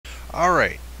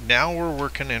Alright, now we're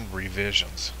working in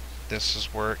revisions. This is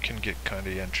where it can get kind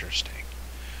of interesting.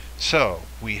 So,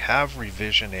 we have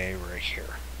revision A right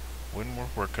here. When we're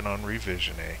working on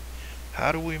revision A,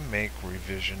 how do we make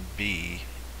revision B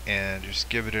and just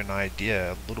give it an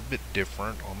idea a little bit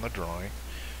different on the drawing,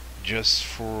 just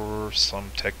for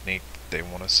some technique they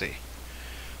want to see?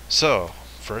 So,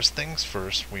 first things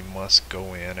first, we must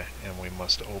go in and we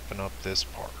must open up this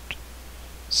part.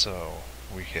 So,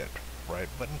 we hit right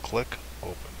button click,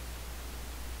 open.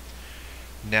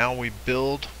 Now we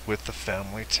build with the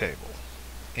family table.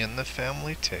 In the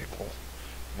family table,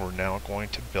 we're now going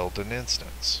to build an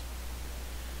instance.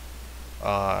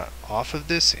 Off of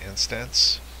this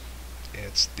instance,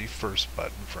 it's the first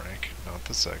button, Frank, not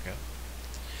the second.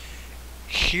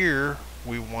 Here,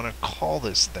 we want to call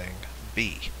this thing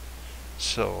B.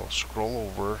 So scroll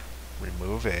over,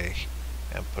 remove A,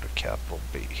 and put a capital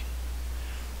B.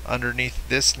 Underneath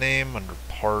this name, under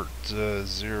part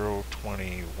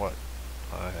 020, what?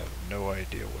 I have no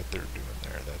idea what they're doing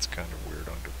there. That's kind of weird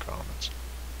under Commons.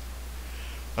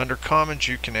 Under Commons,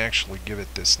 you can actually give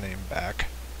it this name back,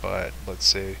 but let's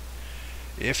say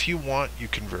if you want, you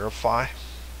can verify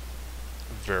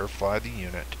the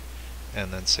unit,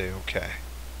 and then say OK.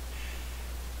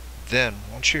 Then,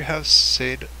 once you have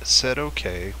said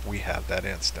OK, we have that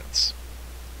instance.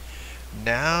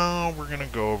 Now we're going to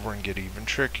go over and get even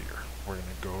trickier. We're going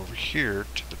to go over here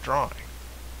to the drawing.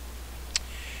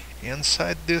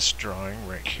 Inside this drawing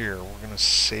right here, we're going to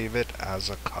save it as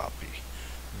a copy.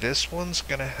 This one's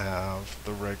going to have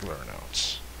the regular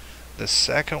notes. The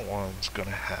second one's going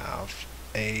to have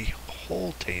a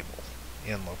whole table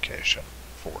in location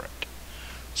for it.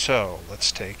 So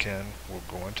let's take in, we'll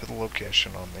go into the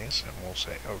location on these and we'll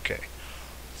say OK.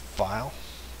 File,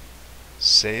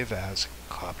 save as,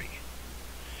 copy.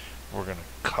 We're going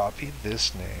to copy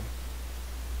this name,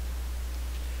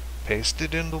 paste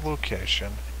it into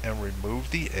location, and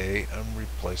remove the A and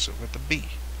replace it with a B.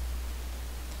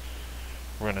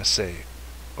 We're going to say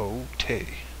OK.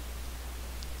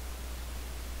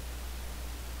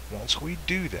 Once we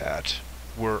do that,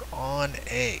 we're on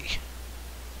A.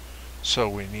 So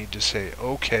we need to say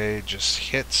OK, just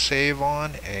hit save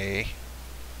on A,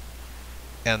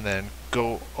 and then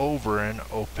go over and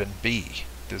open B.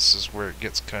 This is where it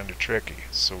gets kind of tricky.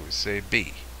 So we say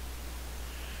B.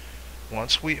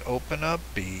 Once we open up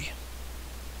B,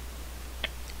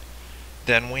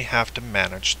 then we have to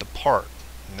manage the part.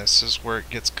 And this is where it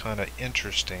gets kind of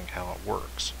interesting how it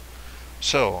works.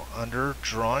 So under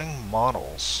drawing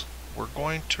models, we're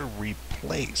going to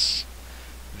replace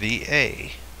the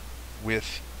A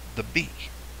with the B.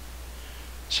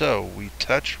 So we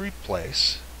touch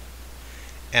replace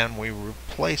and we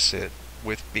replace it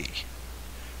with B.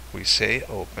 We say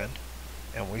open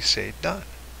and we say done.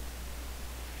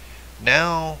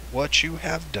 Now what you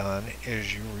have done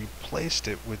is you replaced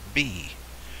it with B,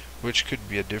 which could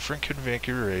be a different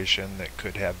configuration that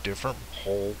could have different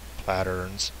hole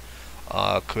patterns,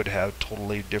 could have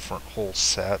totally different hole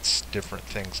sets, different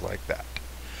things like that.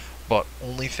 But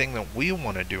only thing that we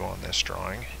want to do on this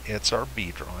drawing, it's our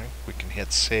B drawing. We can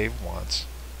hit save once.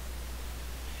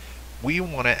 We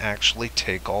want to actually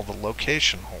take all the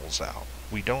location holes out.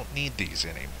 We don't need these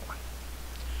anymore.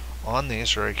 On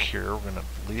these right here, we're going to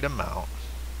delete them out.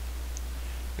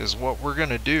 Is what we're going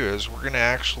to do is we're going to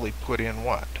actually put in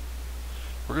what?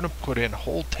 We're going to put in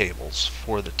hole tables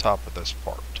for the top of this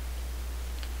part.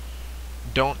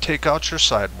 Don't take out your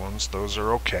side ones, those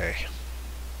are okay.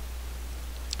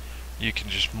 You can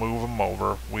just move them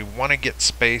over. We want to get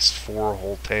space for a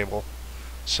hole table.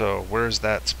 So where's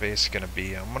that space going to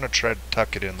be? I'm going to try to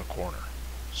tuck it in the corner.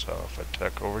 So if I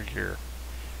tuck over here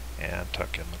and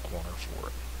tuck in the corner for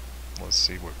it. Let's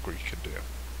see what we can do.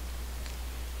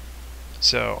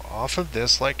 So off of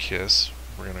this like this,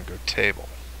 we're going to go table.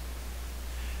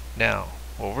 Now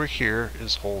over here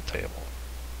is hole table.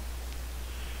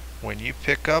 When you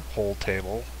pick up hole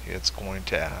table, it's going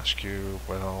to ask you,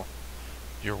 well,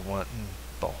 you're wanting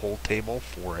the whole table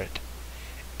for it,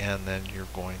 and then you're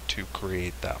going to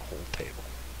create that whole table.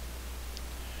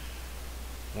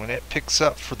 When it picks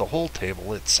up for the whole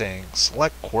table, it's saying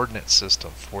select coordinate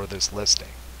system for this listing.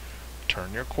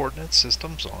 Turn your coordinate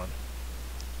systems on,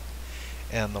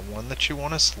 and the one that you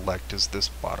want to select is this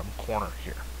bottom corner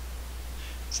here.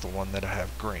 It's the one that I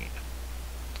have green.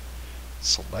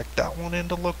 Select that one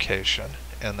into location,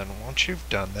 and then once you've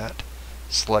done that,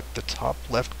 select the top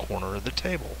left corner of the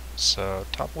table. So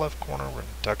top left corner, we're going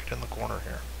to tuck it in the corner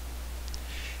here.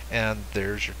 And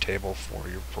there's your table for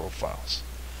your profiles.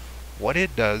 What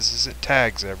it does is it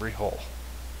tags every hole.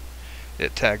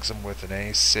 It tags them with an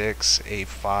A6,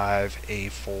 A5,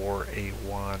 A4,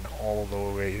 A1, all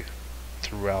the way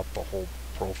throughout the whole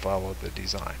profile of the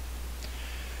design.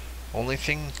 Only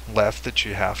thing left that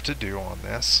you have to do on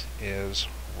this is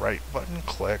right button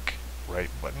click,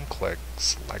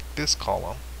 select this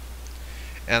column,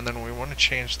 and then we want to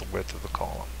change the width of the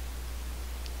column.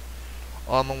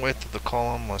 On the width of the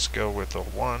column, let's go with a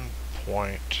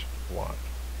 1.1.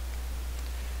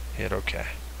 Hit OK.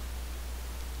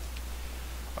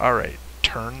 Alright,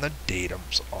 turn the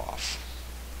datums off.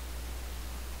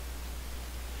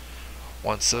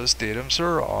 Once those datums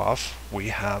are off, we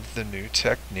have the new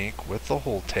technique with the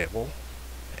whole table,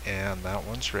 and that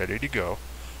one's ready to go.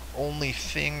 Only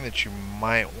thing that you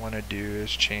might want to do is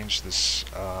change this.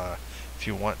 If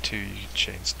you want to, you can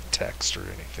change the text or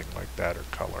anything like that, or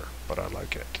color, but I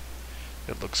like it.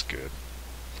 It looks good.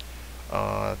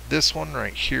 This one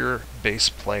right here, base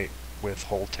plate with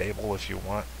whole table if you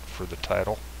want for the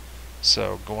title.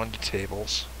 So go into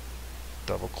tables,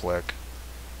 double click,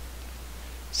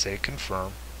 say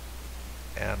confirm,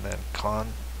 and then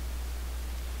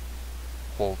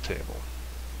whole table.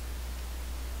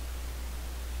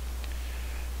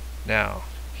 Now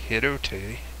hit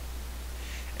OK,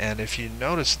 and if you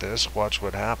notice this, watch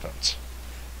what happens.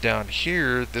 Down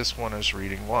here, this one is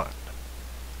reading what?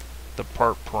 The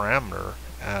part parameter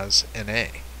as an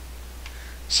A.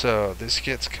 So this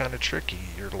gets kind of tricky.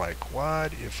 You're like,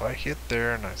 what? If I hit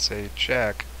there and I say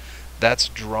check, that's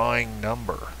drawing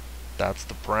number. That's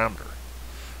the parameter.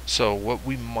 So what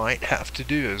we might have to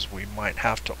do is we might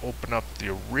have to open up the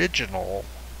original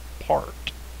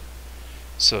part.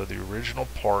 So the original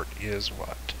part is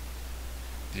what?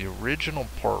 The original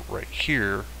part right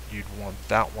here, you'd want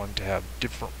that one to have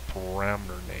different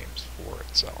parameter names for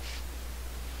itself.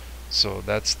 So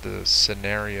that's the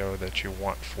scenario that you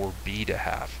want for B to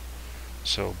have.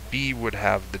 So B would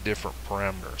have the different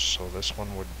parameters. So this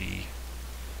one would be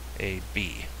a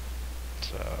B.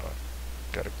 So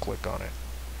got to click on it.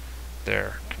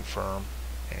 There, confirm,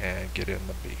 and get in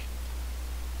the B.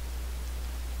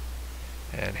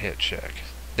 And hit check.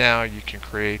 Now you can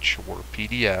create your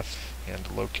PDF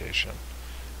and location.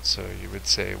 So you would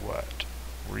say what?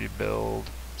 Rebuild,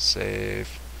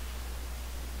 save,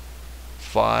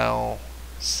 file,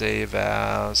 save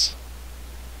as,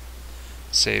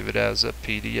 save it as a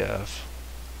PDF,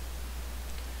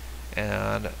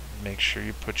 and make sure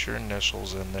you put your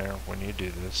initials in there when you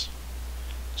do this.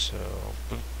 So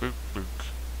book, book, book,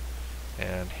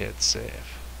 and hit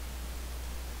save.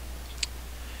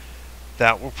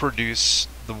 That will produce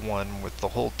the one with the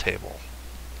whole table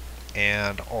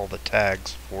and all the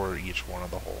tags for each one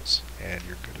of the holes, and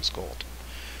you're good as gold.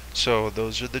 So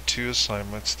those are the two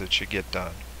assignments that you get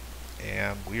done,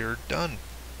 and we are done.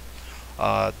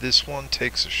 This one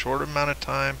takes a short amount of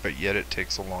time, but yet it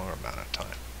takes a long amount of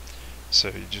time. So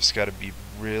you just got to be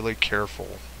really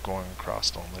careful going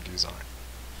across on the design.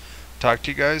 Talk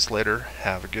to you guys later.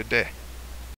 Have a good day.